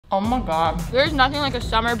Oh my God. There's nothing like a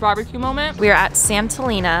summer barbecue moment. We are at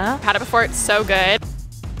Santalina. Had it before, it's so good.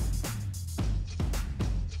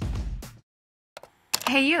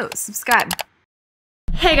 Hey you, subscribe.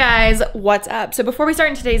 Hey guys, what's up? So before we start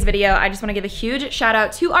in today's video, I just wanna give a huge shout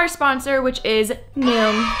out to our sponsor, which is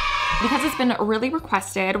Noom. Because it's been really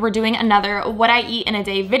requested, we're doing another what I eat in a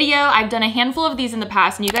day video. I've done a handful of these in the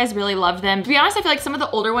past and you guys really loved them. To be honest, I feel like some of the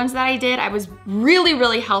older ones that I did, I was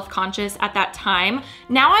really health conscious at that time.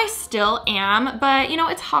 Now I still am, but you know,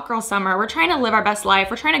 it's hot girl summer. We're trying to live our best life.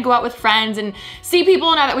 We're trying to go out with friends and see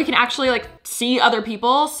people now that we can actually like see other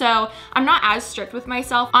people. So I'm not as strict with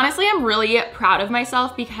myself. Honestly, I'm really proud of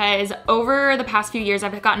myself because over the past few years,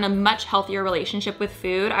 I've gotten a much healthier relationship with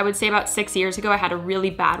food. I would say about 6 years ago, I had a really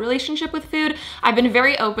bad relationship with food. I've been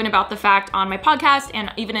very open about the fact on my podcast and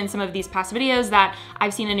even in some of these past videos that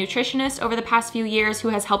I've seen a nutritionist over the past few years who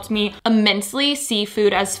has helped me immensely see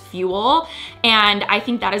food as fuel. And I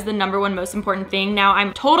think that is the #1 most important thing. Now,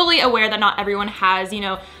 I'm totally aware that not everyone has, you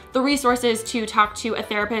know, the resources to talk to a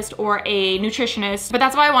therapist or a nutritionist, but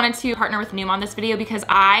that's why I wanted to partner with Noom on this video because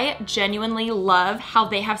I genuinely love how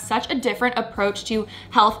they have such a different approach to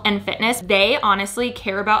health and fitness. They honestly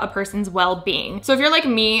care about a person's well-being. So if you're like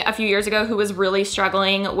me a few years ago who was really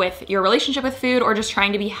struggling with your relationship with food or just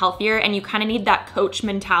trying to be healthier and you kind of need that coach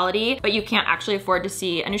mentality, but you can't actually afford to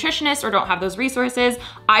see a nutritionist or don't have those resources,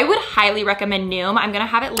 I would highly recommend Noom. I'm gonna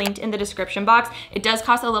have it linked in the description box. It does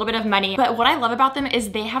cost a little bit of money, but what I love about them is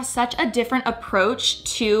they have such a different approach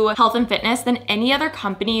to health and fitness than any other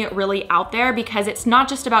company really out there because it's not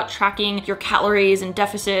just about tracking your calories and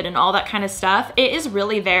deficit and all that kind of stuff. It is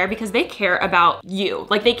really there because they care about you.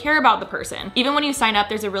 Like they care about the person. Even when you sign up,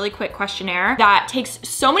 there's a really quick questionnaire that takes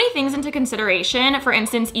so many things into consideration. For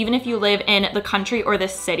instance, even if you live in the country or the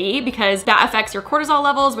city, because that affects your cortisol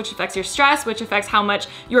levels, which affects your stress, which affects how much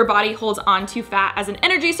your body holds onto fat as an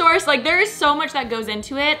energy source. Like there is so much that goes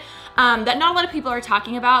into it. That not a lot of people are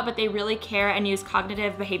talking about, but they really care and use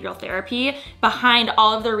cognitive behavioral therapy behind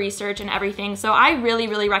all of their research and everything. So I really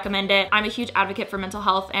recommend it. I'm a huge advocate for mental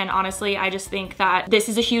health, and honestly, I just think that this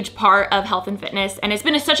is a huge part of health and fitness, and it's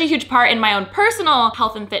been such a huge part in my own personal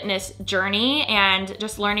health and fitness journey, and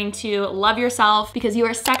just learning to love yourself because you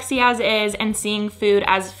are sexy as is, and seeing food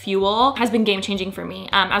as fuel has been game-changing for me,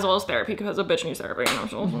 as well as therapy because a bitch needs therapy.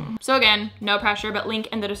 So again, no pressure, but link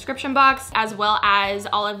in the description box, as well as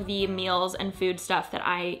all of the meals and food stuff that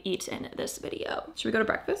I eat in this video. Should we go to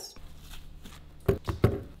breakfast?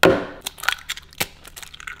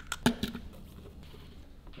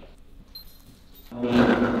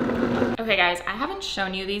 Okay guys, I haven't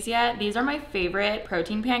shown you these yet. These are my favorite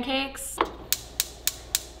protein pancakes.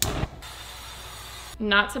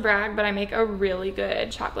 Not to brag, but I make a really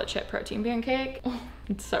good chocolate chip protein pancake. Oh,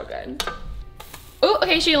 it's so good. Oh,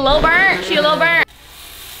 okay, she a little burnt. She a little burnt.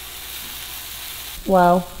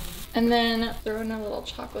 Wow. And then throw in a little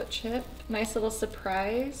chocolate chip. Nice little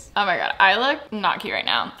surprise. Oh my God, I look not cute right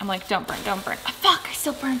now. I'm like, don't burn, don't burn. Oh, fuck, I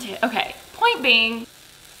still burnt it. Okay, point being,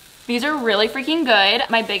 these are really freaking good.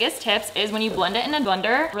 My biggest tips is when you blend it in a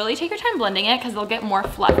blender, really take your time blending it because they'll get more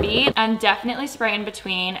fluffy, and definitely spray in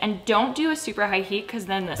between, and don't do a super high heat because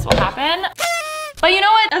then this will happen. But you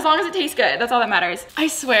know what? As long as it tastes good, that's all that matters. I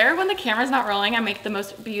swear when the camera's not rolling, I make the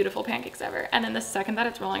most beautiful pancakes ever. And then the second that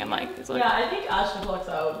it's rolling, I'm like, yeah, I think Ashley looks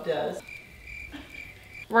how it does.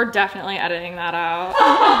 We're definitely editing that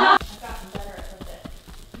out.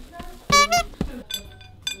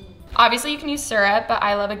 Obviously you can use syrup, but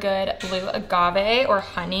I love a good blue agave or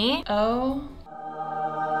honey. Oh.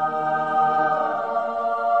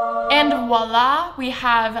 And voila, we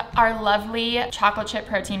have our lovely chocolate chip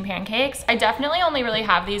protein pancakes. I definitely only really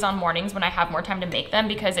have these on mornings when I have more time to make them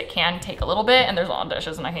because it can take a little bit and there's a lot of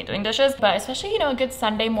dishes and I hate doing dishes. But especially, you know, a good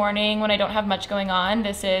Sunday morning when I don't have much going on,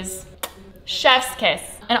 this is chef's kiss.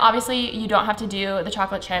 And obviously you don't have to do the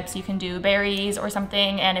chocolate chips. You can do berries or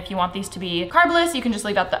something. And if you want these to be carbless, you can just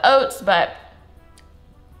leave out the oats, but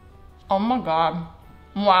oh my God.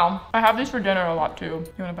 Wow. I have these for dinner a lot too.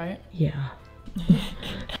 You wanna bite? Yeah.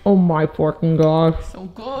 Oh my fucking God. So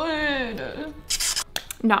good.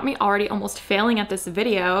 Not me already almost failing at this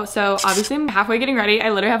video. So obviously I'm halfway getting ready.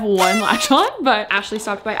 I literally have one lash on, but Ashley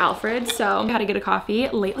stopped by Alfred, so I had to get a coffee.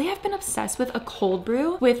 Lately I've been obsessed with a cold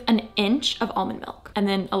brew with an inch of almond milk and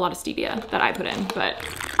then a lot of stevia that I put in, but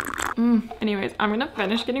anyways, I'm gonna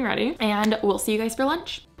finish getting ready and we'll see you guys for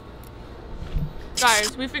lunch.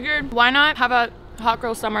 Guys, we figured why not have a hot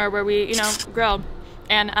girl summer where we, you know, grill.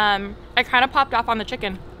 And I kind of popped off on the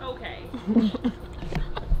chicken. Okay.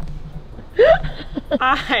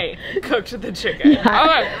 I cooked the chicken. Yeah,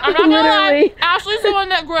 okay, I'm not gonna lie. Ashley's the one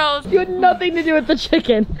that grills. You had nothing to do with the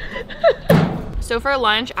chicken. So for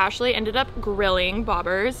lunch, Ashley ended up grilling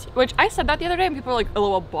bobbers, which I said that the other day and people were like, oh,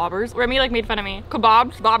 well, bobbers. Remy like made fun of me.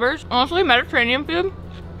 Kebabs, bobbers, honestly, Mediterranean food.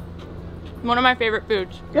 One of my favorite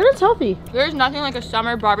foods. And it's healthy. There's nothing like a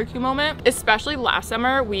summer barbecue moment, especially last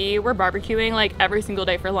summer. We were barbecuing like every single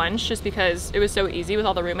day for lunch just because it was so easy with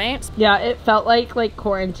all the roommates. Yeah, it felt like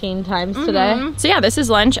quarantine times today. So yeah, this is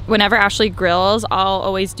lunch. Whenever Ashley grills, I'll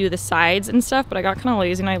always do the sides and stuff, but I got kind of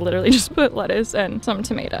lazy and I literally just put lettuce and some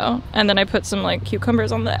tomato. And then I put some like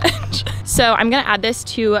cucumbers on the edge. So I'm gonna add this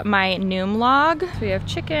to my noom log. So we have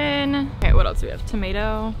chicken. Okay, what else do we have?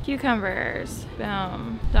 Tomato, cucumbers,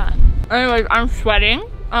 boom, done. Anyways, I'm sweating.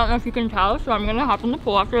 I don't know if you can tell, so I'm gonna hop in the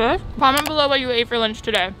pool after this. Comment below what you ate for lunch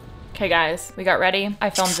today. Okay guys, we got ready. I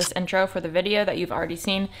filmed this intro for the video that you've already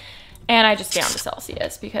seen, and I just downed to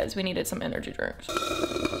Celsius because we needed some energy drinks.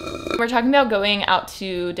 We're talking about going out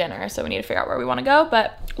to dinner, so we need to figure out where we want to go,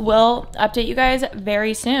 but we'll update you guys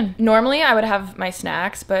very soon. Normally I would have my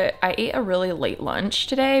snacks, but I ate a really late lunch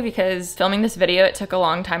today because filming this video, it took a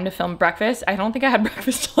long time to film breakfast. I don't think I had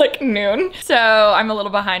breakfast till like noon, so I'm a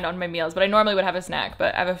little behind on my meals, but I normally would have a snack,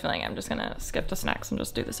 but I have a feeling I'm just gonna skip the snacks and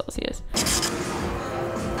just do the Celsius.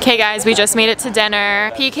 Okay guys, we just made it to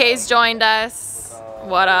dinner. PK's joined us.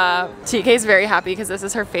 What up? TK's very happy because this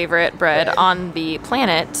is her favorite bread on the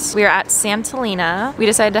planet. We are at Santolina. We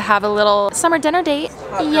decided to have a little summer dinner date.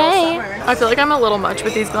 Yay! I feel like I'm a little much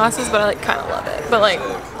with these glasses, but I like kind of love it. But like,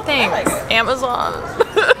 thanks, Amazon.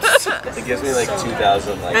 It gives me like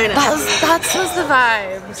 2,000 like. That's just the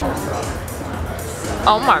vibes.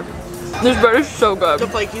 Oh my. This bread is so good. The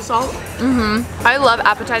flaky salt? I love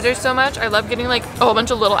appetizers so much. I love getting like a whole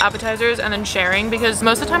bunch of little appetizers and then sharing because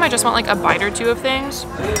most of the time I just want like a bite or two of things.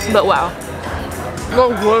 But wow.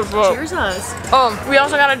 Cheers us. Oh, we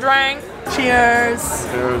also got a drink. Cheers.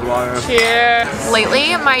 Cheers, water. Cheers.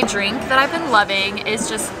 Lately, my drink that I've been loving is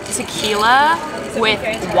just tequila with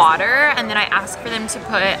water, and then I ask for them to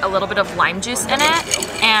put a little bit of lime juice in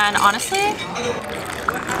it. And honestly,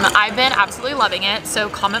 I've been absolutely loving it. So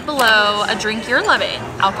comment below a drink you're loving,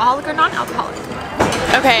 alcoholic or non-alcoholic.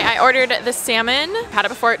 Okay, I ordered the salmon. Had it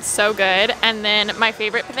before, it's so good. And then my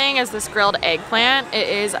favorite thing is this grilled eggplant. It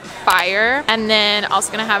is fire. And then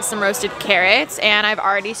also gonna have some roasted carrots. And I've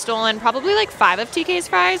already stolen probably like 5 of TK's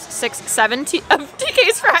fries, 6, 7 of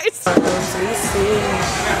TK's fries.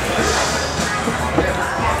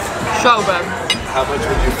 So good. How much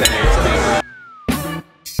would you pay?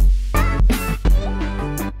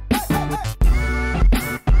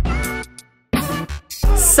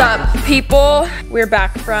 Sup people, we're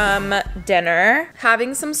back from dinner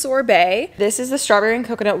having some sorbet. This is the strawberry and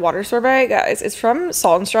coconut water sorbet, guys. It's from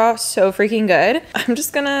Salt and Straw, so freaking good. I'm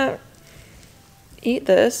just gonna eat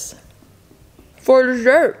this for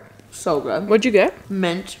dessert. So good. What'd you get?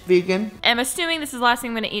 Mint, vegan. I'm assuming this is the last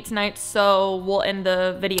thing I'm gonna eat tonight, so we'll end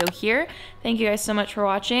the video here. Thank you guys so much for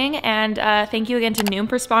watching, and thank you again to Noom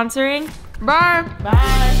for sponsoring. Bye.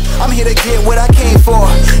 Bye. I'm here to get what I came for.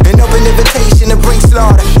 An open invitation to bring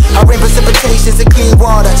slaughter. I rain precipitations in clean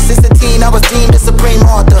water. Since the teen, I was deemed a supreme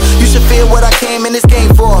author. You should feel what I came in this game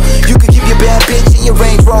for. You could keep your bad bitch in your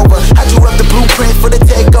Range Rover. I drew up the blueprint for the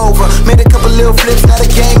takeover. Made a couple little flips, now the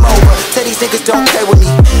game over. Tell these niggas don't play with me.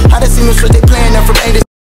 I done seen them switch they playing them from A to